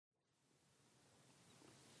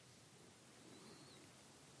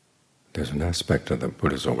There's an aspect of the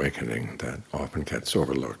Buddha's awakening that often gets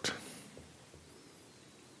overlooked,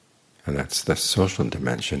 and that's the social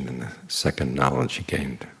dimension and the second knowledge he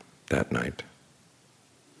gained that night.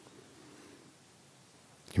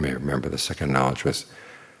 You may remember the second knowledge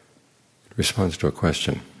responds to a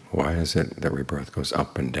question: why is it that rebirth goes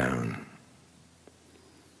up and down?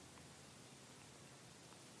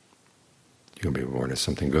 You'll be born as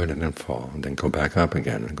something good and then fall, and then go back up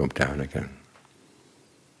again and go down again.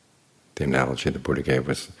 The analogy the Buddha gave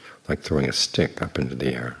was like throwing a stick up into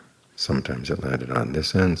the air. Sometimes it landed on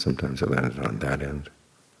this end, sometimes it landed on that end,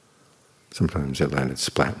 sometimes it landed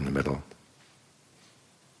splat in the middle.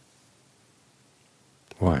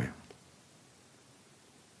 Why?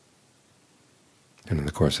 And in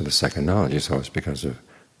the course of the second knowledge, he saw it's because of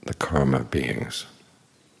the karma beings.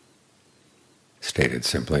 Stated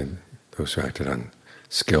simply, those who acted on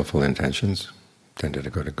skillful intentions tended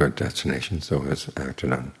to go to good destinations. Those who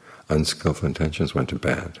acted on unskillful intentions went to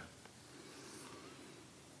bad.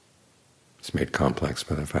 It's made complex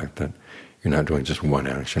by the fact that you're not doing just one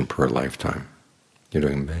action per lifetime. You're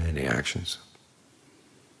doing many actions.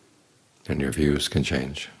 And your views can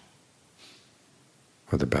change,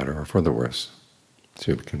 for the better or for the worse.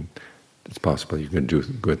 So it's possible you can do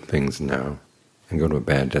good things now and go to a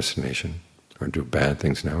bad destination, or do bad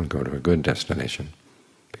things now and go to a good destination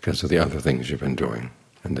because of the other things you've been doing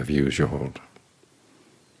and the views you hold.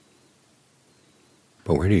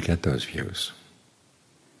 But where do you get those views?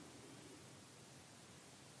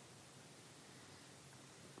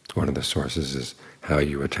 One of the sources is how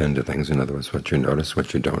you attend to things, in other words, what you notice,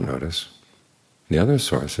 what you don't notice. The other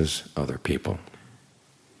source is other people.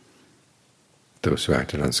 Those who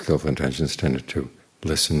acted on skillful intentions tended to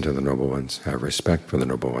listen to the Noble Ones, have respect for the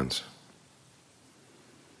Noble Ones.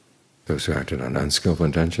 Those who acted on unskillful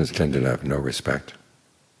intentions tended to have no respect,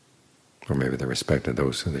 or maybe they respected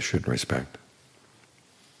those who they shouldn't respect.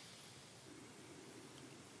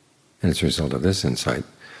 And it's a result of this insight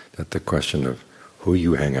that the question of who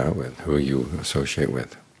you hang out with, who you associate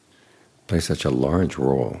with, plays such a large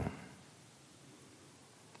role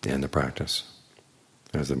in the practice.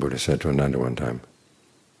 As the Buddha said to Ananda one time,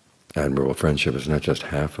 admirable friendship is not just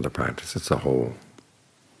half of the practice, it's the whole.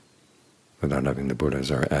 Without having the Buddha as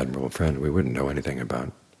our admirable friend, we wouldn't know anything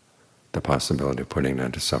about the possibility of putting an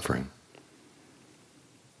end to suffering.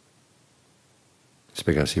 It's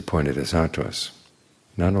because he pointed this out to us.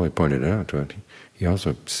 Not only pointed it out to us, he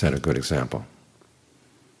also set a good example.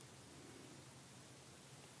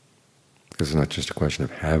 It's not just a question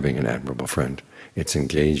of having an admirable friend, it's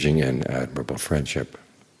engaging in admirable friendship,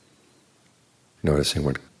 noticing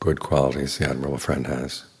what good qualities the admirable friend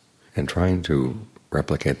has, and trying to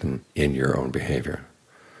replicate them in your own behavior.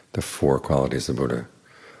 The four qualities the Buddha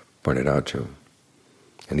pointed out to.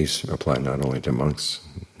 And these apply not only to monks,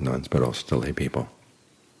 nuns, but also to lay people.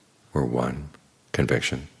 Were 1,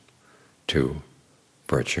 conviction; 2,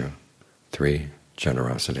 virtue; 3,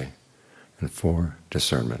 generosity; and 4,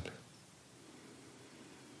 discernment.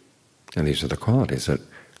 And these are the qualities that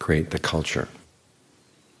create the culture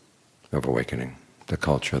of awakening, the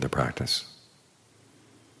culture of the practice.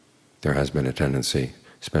 There has been a tendency,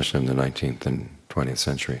 especially in the 19th and 20th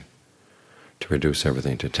century, to reduce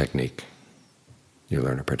everything to technique. You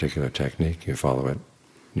learn a particular technique, you follow it,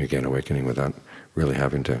 you gain awakening without really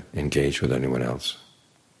having to engage with anyone else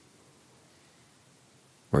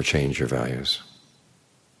or change your values.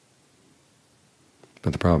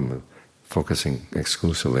 But the problem of focusing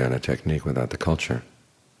exclusively on a technique without the culture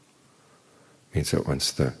means that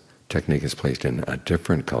once the technique is placed in a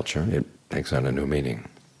different culture, it takes on a new meaning.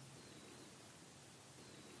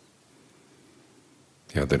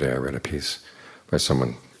 The other day I read a piece by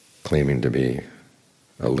someone claiming to be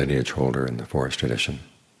a lineage holder in the forest tradition,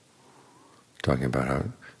 talking about how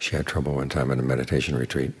she had trouble one time at a meditation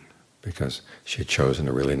retreat because she had chosen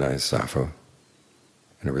a really nice zafu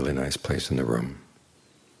and a really nice place in the room,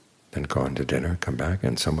 then gone to dinner, come back,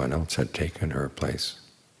 and someone else had taken her place.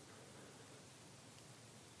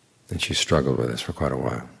 And she struggled with this for quite a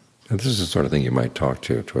while. And this is the sort of thing you might talk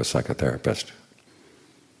to a psychotherapist.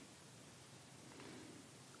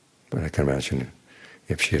 But I can imagine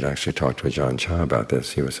if she had actually talked to Ajahn Chah about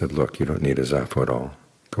this, he would have said, look, you don't need a zafu at all.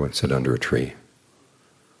 Go and sit under a tree.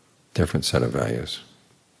 Different set of values.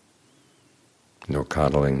 No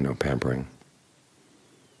coddling, no pampering.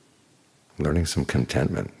 Learning some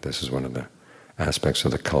contentment. This is one of the aspects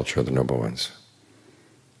of the culture of the Noble Ones.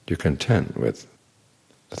 You're content with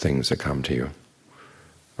the things that come to you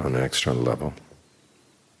on an external level,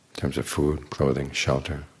 in terms of food, clothing,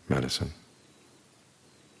 shelter, medicine.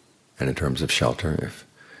 And in terms of shelter, if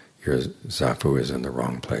your zafu is in the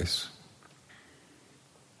wrong place,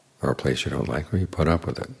 or a place you don't like, well, you put up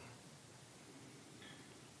with it.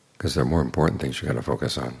 Because there are more important things you've got to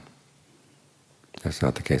focus on. That's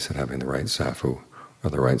not the case that having the right safu or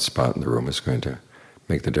the right spot in the room is going to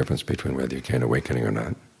make the difference between whether you gain awakening or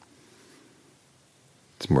not.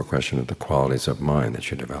 It's more a question of the qualities of mind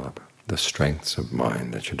that you develop, the strengths of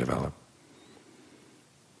mind that you develop.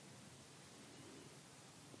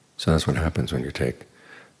 So that's what happens when you take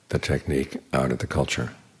the technique out of the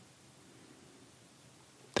culture.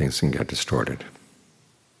 Things can get distorted.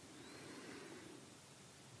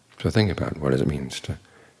 So think about what it means to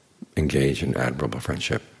engage in admirable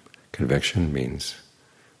friendship. Conviction means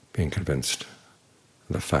being convinced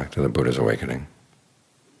of the fact of the Buddha's awakening.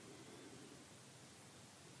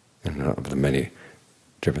 And of the many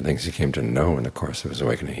different things he came to know in the course of his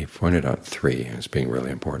awakening, he pointed out three as being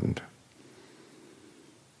really important.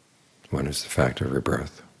 One is the fact of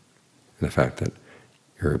rebirth, and the fact that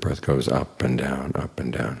your rebirth goes up and down, up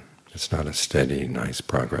and down. It's not a steady, nice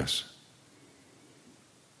progress.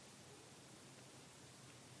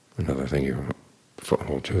 Another thing you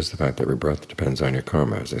hold to is the fact that rebirth depends on your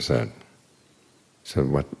karma, as I said. So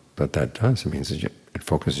what that does, it means that it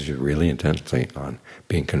focuses you really intensely on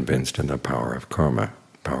being convinced in the power of karma,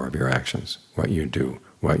 power of your actions, what you do,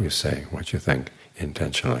 what you say, what you think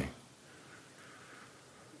intentionally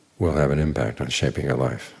will have an impact on shaping your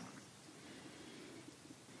life.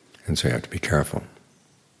 And so you have to be careful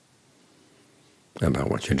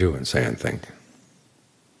about what you do and say and think.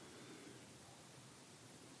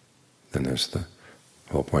 Then there's the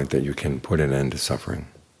whole point that you can put an end to suffering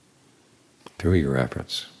through your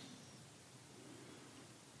efforts.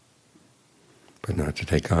 But not to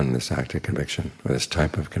take on this act of conviction, or this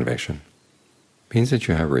type of conviction, means that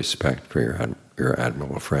you have respect for your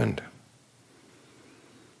admirable friend.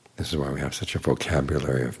 This is why we have such a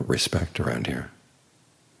vocabulary of respect around here.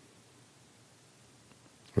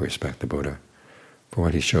 We respect the Buddha for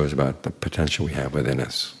what he shows about the potential we have within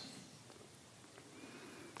us.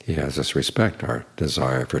 He has us respect our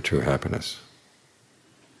desire for true happiness,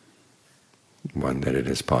 one, that it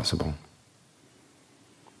is possible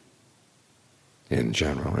in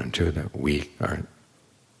general, and two, that we are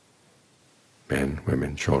men,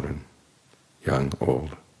 women, children, young,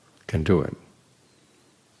 old, can do it.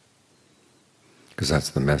 Because that's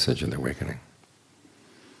the message of the awakening.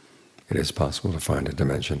 It is possible to find a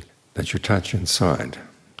dimension that you touch inside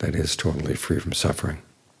that is totally free from suffering.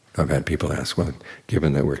 I've had people ask, well,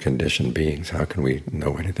 given that we're conditioned beings, how can we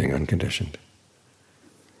know anything unconditioned?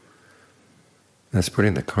 That's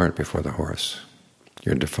putting the cart before the horse.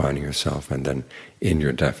 You're defining yourself, and then in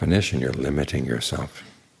your definition you're limiting yourself.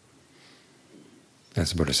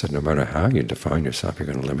 As the Buddha said, no matter how you define yourself, you're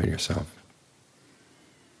going to limit yourself.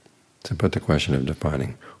 So put the question of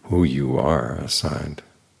defining who you are aside.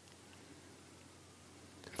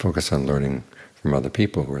 Focus on learning from other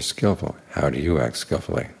people who are skillful. How do you act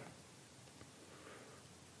skillfully?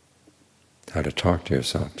 How to talk to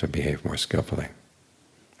yourself to behave more skillfully.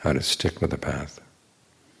 How to stick with the path.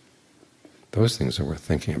 Those things are worth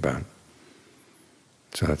thinking about.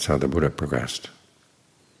 So that's how the Buddha progressed.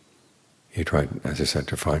 He tried, as I said,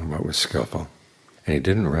 to find what was skillful. And he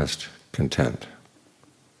didn't rest content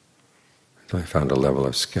until he found a level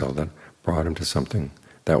of skill that brought him to something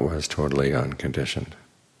that was totally unconditioned.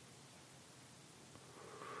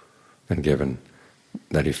 And given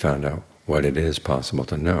that he found out what it is possible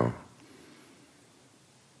to know,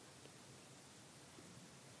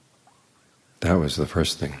 that was the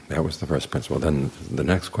first thing. That was the first principle. Then the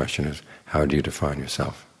next question is, how do you define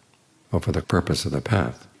yourself? Well, for the purpose of the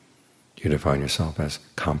path, you define yourself as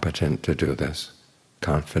competent to do this,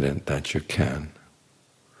 confident that you can,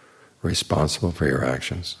 responsible for your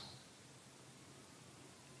actions,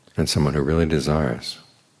 and someone who really desires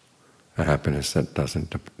a happiness that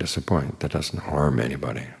doesn't disappoint, that doesn't harm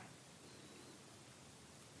anybody.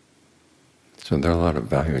 So there are a lot of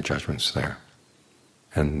value judgments there,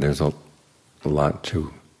 and there's a lot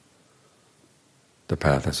to the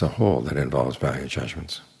path as a whole that involves value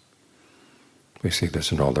judgments. We see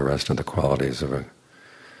this in all the rest of the qualities of an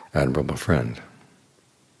admirable friend.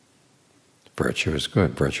 Virtue is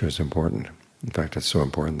good. Virtue is important. In fact, it's so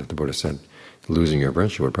important that the Buddha said losing your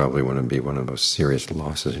virtue would probably want to be one of the most serious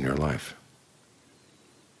losses in your life,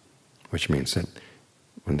 which means that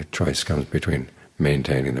when the choice comes between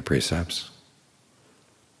maintaining the precepts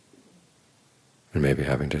and maybe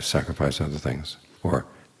having to sacrifice other things, or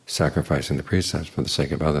sacrificing the precepts for the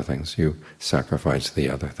sake of other things, you sacrifice the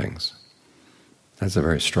other things. That's a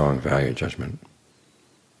very strong value judgment.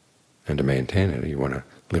 And to maintain it, you want to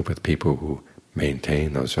live with people who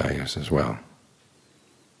maintain those values as well.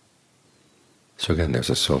 So again, there's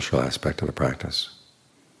a social aspect of the practice.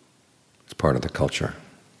 It's part of the culture.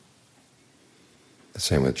 The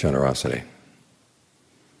same with generosity.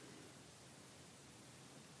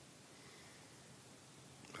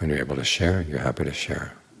 When you're able to share, you're happy to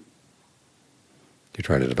share. You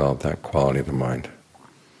try to develop that quality of the mind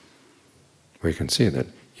where you can see that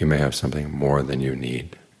you may have something more than you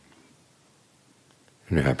need,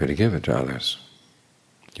 and you're happy to give it to others.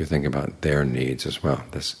 You think about their needs as well.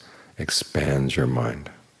 This expands your mind.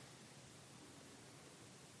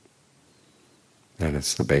 And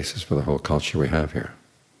it's the basis for the whole culture we have here.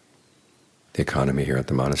 The economy here at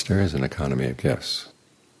the monastery is an economy of gifts.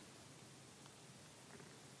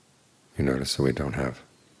 You notice that we don't have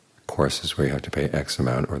courses where you have to pay X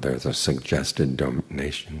amount, or there's a suggested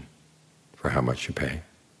donation for how much you pay.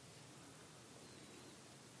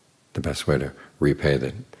 The best way to repay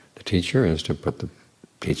the teacher is to put the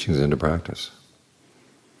teachings into practice.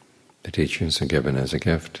 The teachings are given as a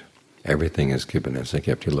gift. Everything is given as a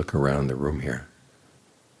gift. You look around the room here.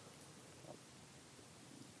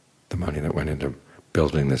 The money that went into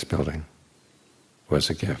building this building was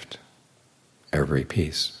a gift. Every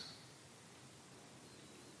piece.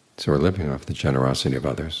 So we're living off the generosity of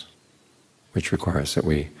others, which requires that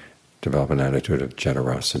we develop an attitude of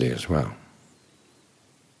generosity as well.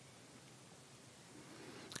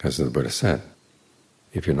 As the Buddha said,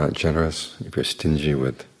 if you're not generous, if you're stingy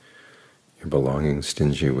with your belongings,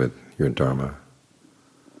 stingy with your Dharma,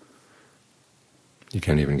 you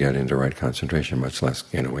can't even get into right concentration, much less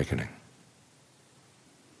gain awakening.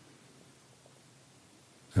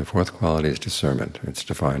 The fourth quality is discernment. It's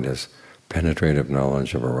defined as penetrative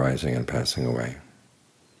knowledge of arising and passing away.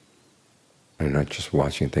 And not just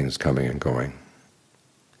watching things coming and going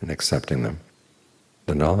and accepting them.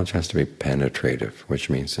 The knowledge has to be penetrative, which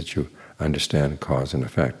means that you understand cause and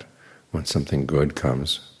effect. When something good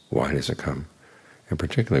comes, why does it come? And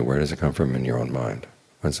particularly, where does it come from in your own mind?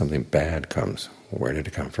 When something bad comes, where did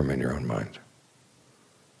it come from in your own mind?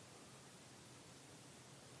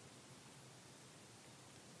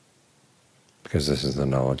 Because this is the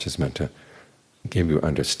knowledge that's meant to give you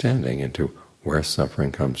understanding into where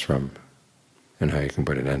suffering comes from and how you can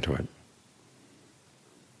put an end to it.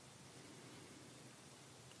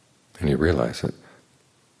 And you realize that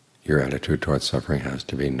your attitude towards suffering has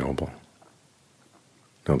to be noble.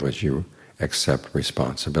 In other words, you accept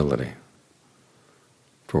responsibility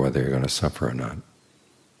for whether you're going to suffer or not.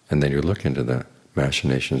 And then you look into the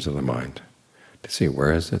machinations of the mind to see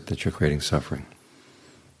where is it that you're creating suffering.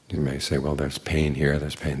 You may say, well, there's pain here,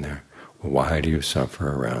 there's pain there. Well, why do you suffer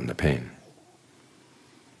around the pain?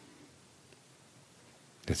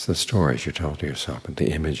 It's the stories you tell to yourself and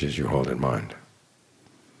the images you hold in mind.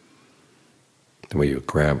 The way you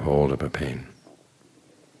grab hold of a pain.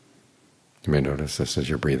 You may notice this as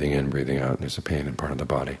you're breathing in, breathing out, and there's a pain in part of the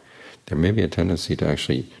body. There may be a tendency to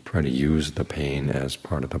actually try to use the pain as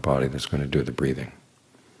part of the body that's going to do the breathing.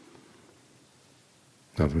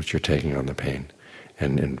 In other words, you're taking on the pain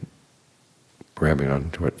and grabbing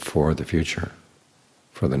onto it for the future,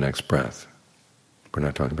 for the next breath. We're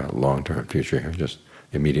not talking about long-term future here, just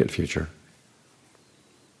immediate future.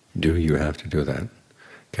 Do you have to do that?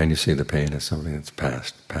 Can you see the pain as something that's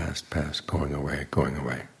past, past, past, going away, going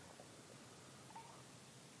away?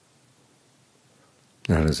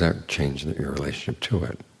 How does that change your relationship to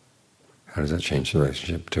it? How does that change the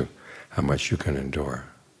relationship to how much you can endure?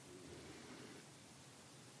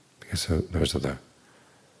 Because those are the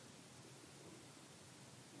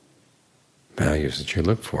values that you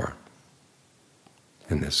look for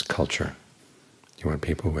in this culture. You want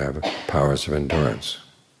people who have powers of endurance.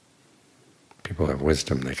 People who have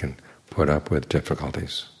wisdom, they can put up with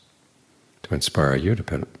difficulties, to inspire you to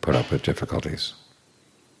put up with difficulties.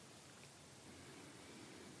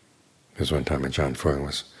 Because one time Ajahn Fuang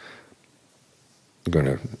was going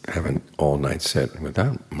to have an all-night sit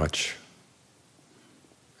without much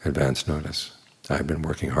advance notice. I had been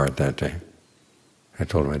working hard that day. I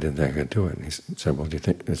told him I didn't think I could do it. And he said, well, do you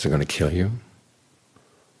think, is it going to kill you?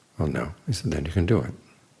 Well, no. He said, then you can do it.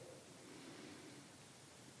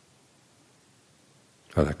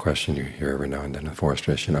 Oh, that question you hear every now and then in the forest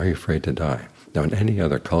tradition, are you afraid to die? Now, in any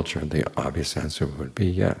other culture, the obvious answer would be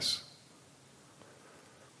yes.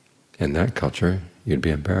 In that culture, you'd be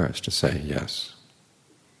embarrassed to say yes.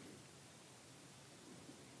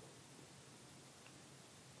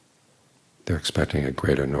 They're expecting a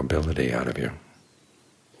greater nobility out of you,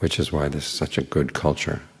 which is why this is such a good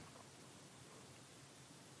culture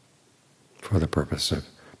for the purpose of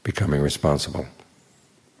becoming responsible.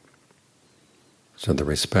 So the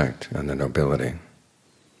respect and the nobility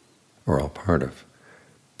are all part of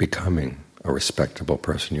becoming a respectable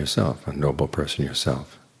person yourself, a noble person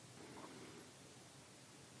yourself.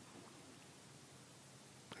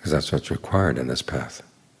 because that's what's required in this path.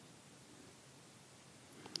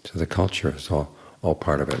 So the culture is all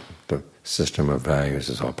part of it. The system of values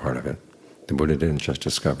is all part of it. The Buddha didn't just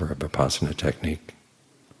discover a Vipassana technique.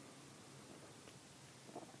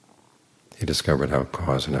 He discovered how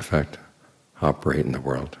cause and effect operate in the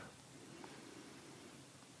world.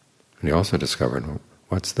 And he also discovered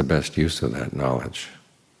what's the best use of that knowledge.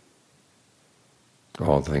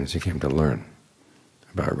 All the things he came to learn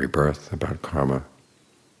about rebirth, about karma,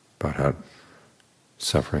 about how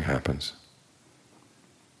suffering happens.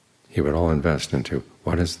 He would all invest into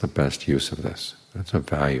what is the best use of this. That's a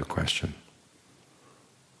value question.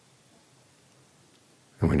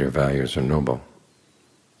 And when your values are noble,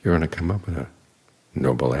 you're going to come up with a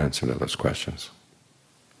noble answer to those questions.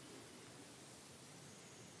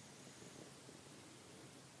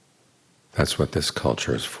 That's what this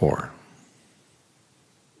culture is for.